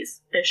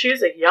knees, and she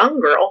was a young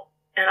girl.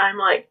 And I'm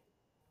like,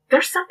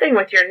 there's something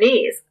with your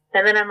knees.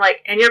 And then I'm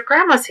like, and your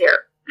grandma's here.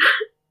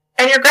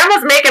 And your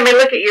grandma's making me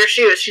look at your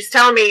shoes. She's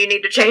telling me you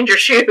need to change your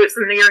shoes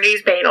and your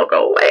knee pain will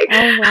go away.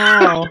 Oh,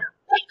 wow.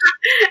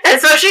 And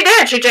so she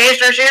did. She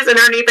changed her shoes and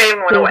her knee pain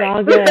went away.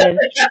 All good.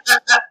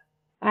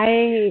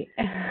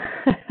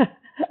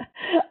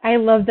 I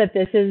love that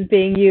this is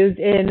being used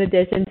in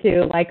addition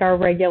to like our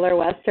regular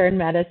Western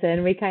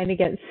medicine. We kind of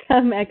get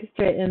some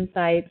extra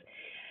insights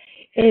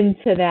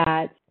into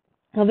that.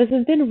 Well, this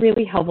has been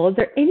really helpful. Is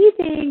there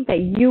anything that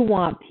you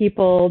want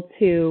people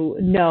to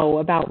know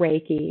about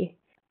Reiki?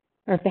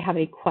 Or if they have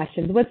any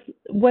questions,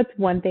 what's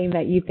one thing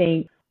that you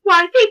think? Well,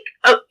 I think,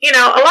 you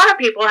know, a lot of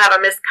people have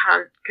a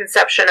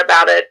misconception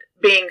about it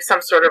being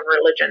some sort of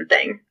religion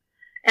thing.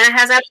 And it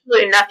has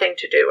absolutely nothing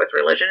to do with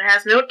religion. It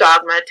has no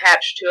dogma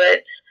attached to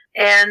it.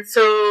 And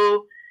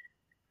so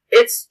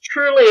it's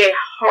truly a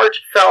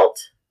heartfelt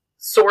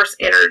source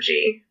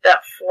energy that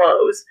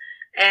flows.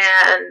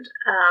 And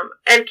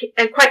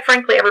quite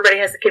frankly, everybody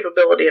has the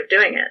capability of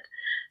doing it.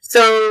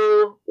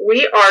 So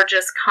we are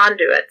just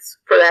conduits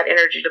for that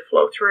energy to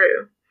flow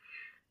through.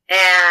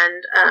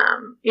 And,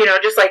 you know,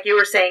 just like you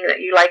were saying that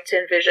you like to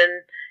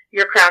envision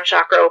your crown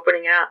chakra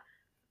opening out,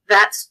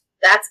 that's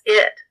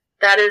it.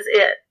 That is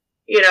it.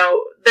 You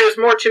know, there's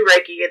more to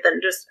Reiki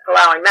than just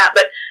allowing that,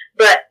 but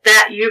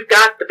that you've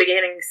got the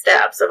beginning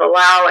steps of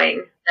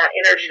allowing that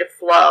energy to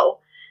flow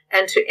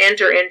and to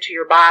enter into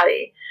your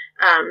body.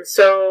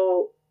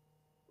 So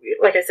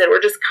like I said,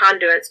 we're just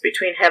conduits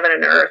between heaven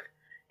and earth,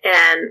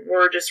 and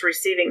we're just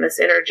receiving this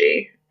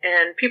energy,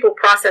 and people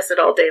process it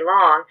all day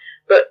long,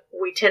 but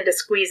we tend to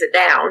squeeze it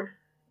down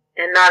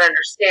and not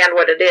understand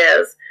what it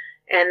is.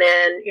 And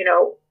then, you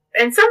know,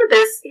 and some of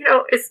this, you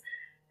know, is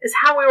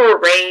how we were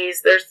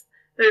raised. There's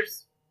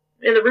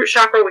in the root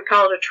chakra, we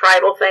call it a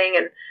tribal thing.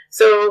 And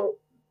so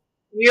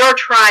your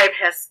tribe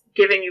has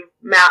given you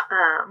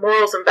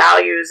morals and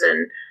values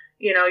and,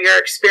 you know, your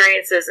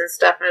experiences and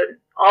stuff, and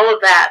all of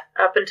that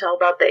up until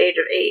about the age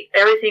of 8.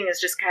 Everything is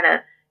just kind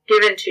of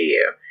given to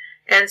you.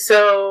 And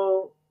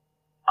so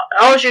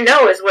all you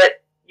know is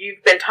what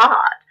you've been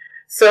taught.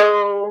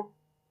 So,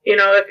 you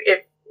know,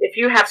 if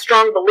you have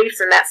strong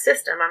beliefs in that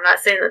system, I'm not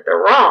saying that they're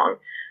wrong,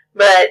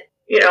 but,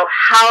 you know,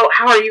 how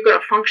are you going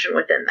to function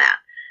within that?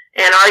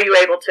 And are you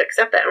able to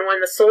accept that? And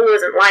when the soul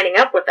isn't lining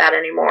up with that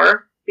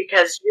anymore,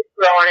 because you've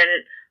grown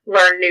and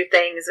learned new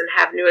things and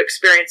have new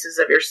experiences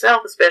of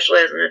yourself,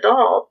 especially as an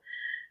adult,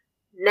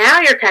 now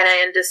you're kind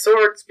of in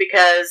dissorts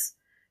because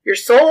your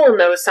soul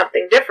knows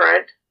something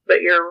different,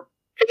 but your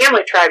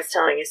family tribe's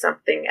telling you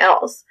something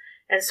else.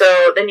 And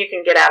so then you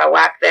can get out of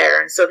whack there.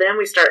 And so then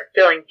we start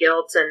feeling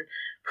guilt and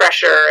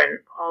pressure and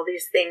all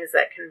these things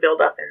that can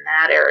build up in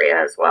that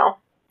area as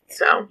well.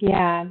 So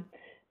yeah.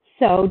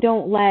 So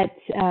don't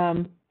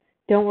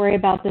worry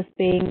about this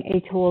being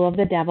a tool of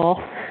the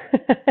devil.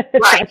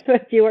 Right. That's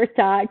what you were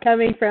taught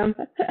coming from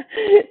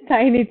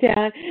tiny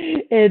town.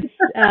 It's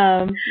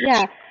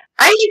yeah.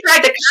 I even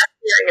tried to cuss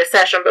during a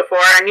session before,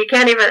 and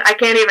I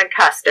can't even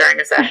cuss during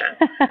a session.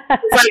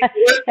 It's like,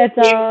 it's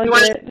all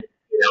good.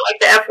 You know, like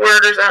the F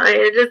word or something.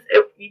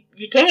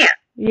 You can't.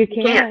 You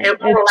can't. It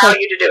won't allow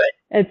you to do it.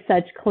 It's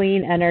such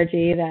clean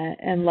energy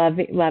and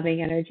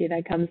loving energy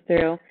that comes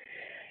through.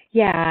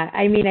 Yeah,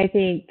 I mean, I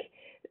think,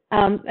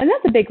 and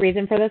that's a big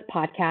reason for this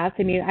podcast.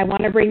 I mean, I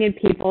want to bring in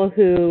people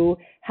who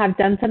have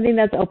done something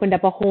that's opened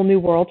up a whole new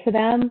world for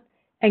them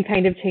and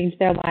kind of changed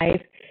their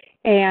life.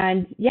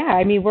 And yeah,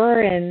 I mean,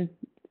 we're in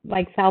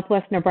like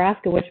Southwest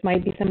Nebraska, which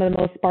might be some of the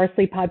most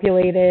sparsely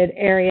populated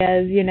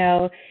areas, you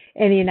know,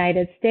 in the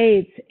United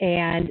States.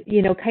 And,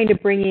 you know, kind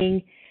of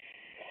bringing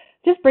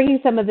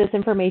some of this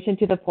information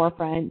to the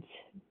forefront,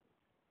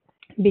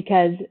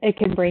 because it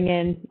can bring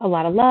in a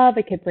lot of love.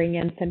 It could bring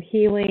in some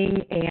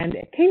healing. And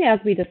kind of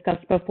as we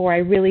discussed before, I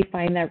really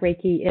find that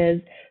Reiki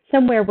is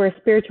somewhere where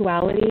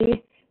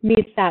spirituality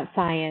meets that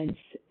science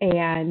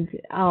and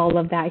all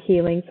of that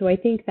healing. So I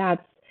think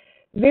that's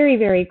very,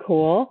 very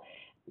cool.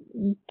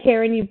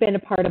 Karen, you've been a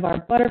part of our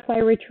butterfly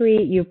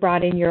retreat. You've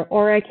brought in your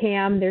aura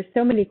cam. There's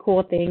so many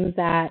cool things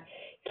that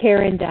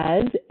Karen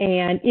does.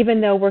 And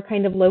even though we're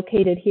kind of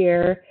located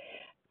here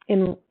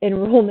in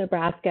rural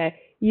Nebraska,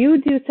 you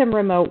do some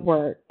remote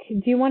work.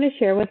 Do you want to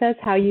share with us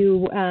how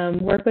you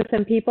work with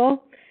some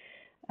people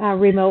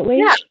remotely?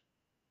 Yeah.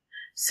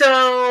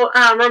 So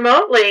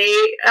remotely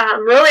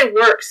really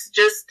works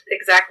just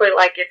exactly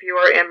like if you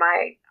were in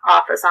my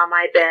office on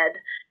my bed.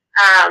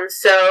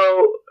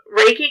 So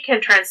Reiki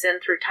can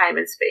transcend through time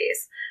and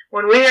space.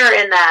 When we are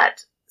in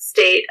that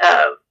state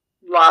of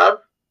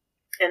love,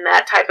 in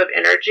that type of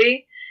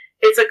energy,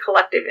 it's a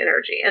collective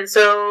energy. And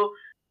so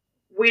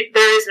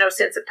there is no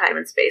sense of time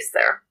and space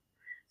there.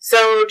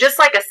 So just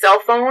like a cell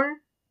phone,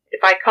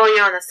 if I call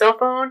you on the cell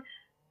phone,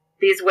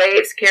 these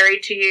waves carry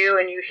to you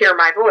and you hear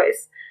my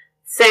voice.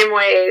 Same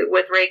way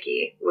with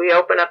Reiki. We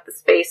open up the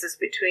spaces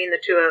between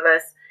the two of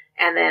us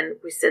and then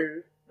we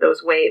send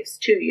those waves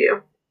to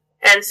you.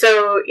 And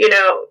so,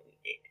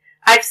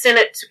 I've sent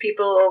it to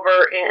people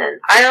over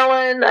in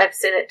Ireland. I've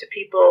sent it to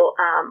people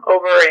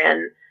over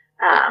in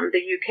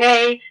the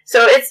UK.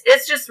 So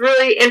it's just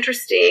really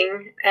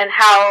interesting and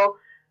how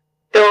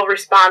they'll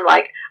respond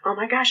like, oh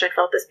my gosh, I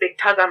felt this big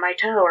tug on my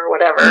toe or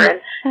whatever.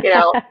 And,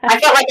 I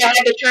felt like I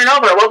had to turn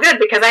over. Well, good,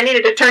 because I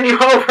needed to turn you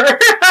over.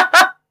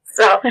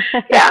 So,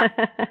 yeah.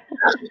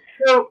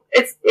 So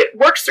it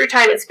works through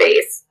time and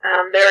space.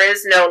 There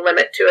is no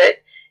limit to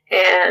it.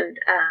 And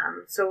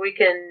so we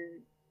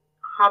can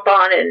hop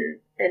on and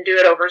do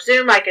it over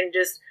Zoom.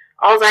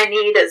 All I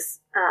need is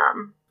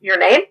your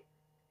name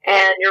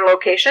and your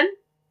location.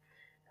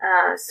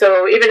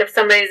 So even if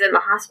somebody's in the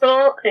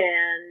hospital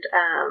and,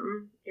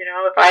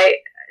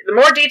 the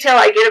more detail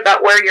I get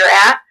about where you're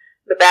at,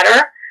 the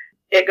better.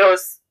 It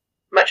goes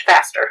much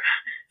faster,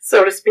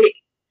 so to speak.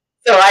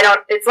 So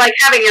it's like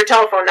having your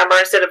telephone number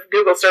instead of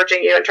Google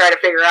searching you and trying to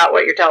figure out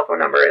what your telephone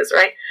number is,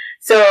 right?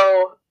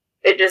 So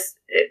it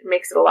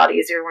makes it a lot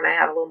easier when I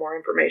have a little more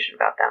information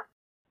about that.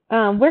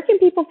 Where can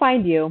people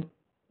find you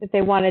if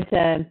they wanted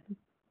to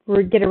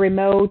get a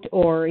remote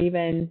or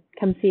even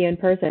come see you in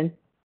person?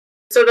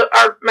 So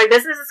my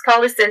business is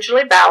called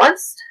Essentially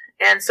Balanced.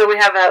 And so we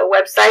have a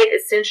website,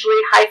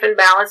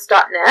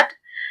 essentially-balanced.net.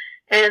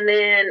 And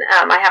then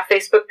I have a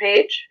Facebook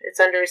page. It's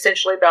under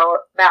Essentially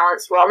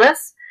Balanced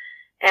Wellness.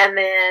 And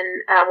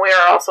then we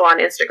are also on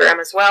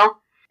Instagram as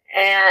well.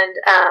 And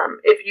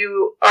if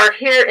you are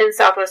here in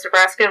Southwest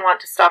Nebraska and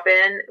want to stop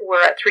in,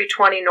 we're at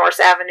 320 North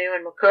Avenue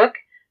in McCook,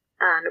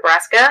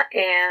 Nebraska.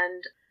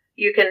 And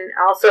you can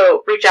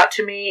also reach out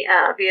to me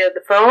via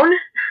the phone.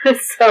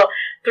 So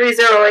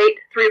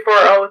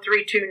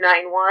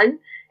 308-340-3291.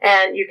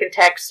 And you can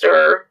text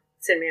or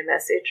send me a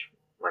message,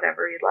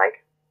 whatever you'd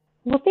like.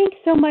 Well, thanks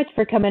so much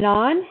for coming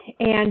on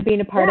and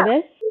being a part of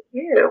this. Thank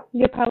you.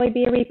 You'll probably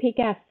be a repeat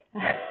guest.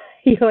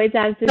 You always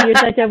have to. You're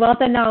such a wealth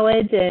of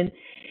knowledge, and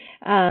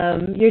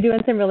you're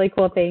doing some really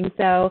cool things.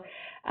 So,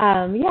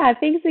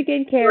 thanks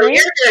again, Karen. Well,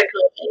 you're doing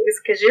cool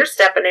things because you're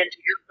stepping into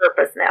your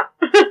purpose now.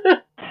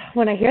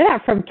 When I hear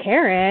that from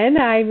Karen,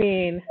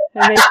 it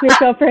makes me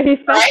feel pretty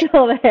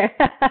special there.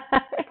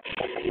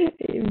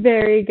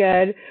 Very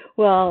good.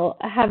 Well,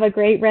 have a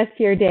great rest of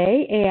your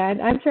day, and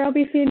I'm sure I'll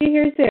be seeing you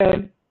here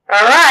soon.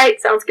 All right.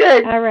 Sounds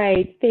good. All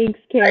right. Thanks,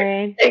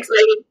 Karen. Right. Thanks,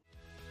 Megan.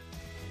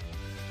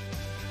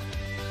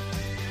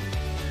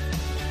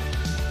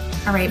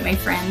 All right, my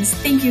friends,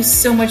 thank you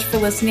so much for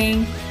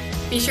listening.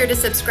 Be sure to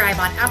subscribe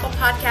on Apple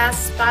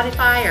Podcasts,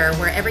 Spotify, or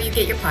wherever you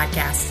get your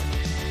podcasts.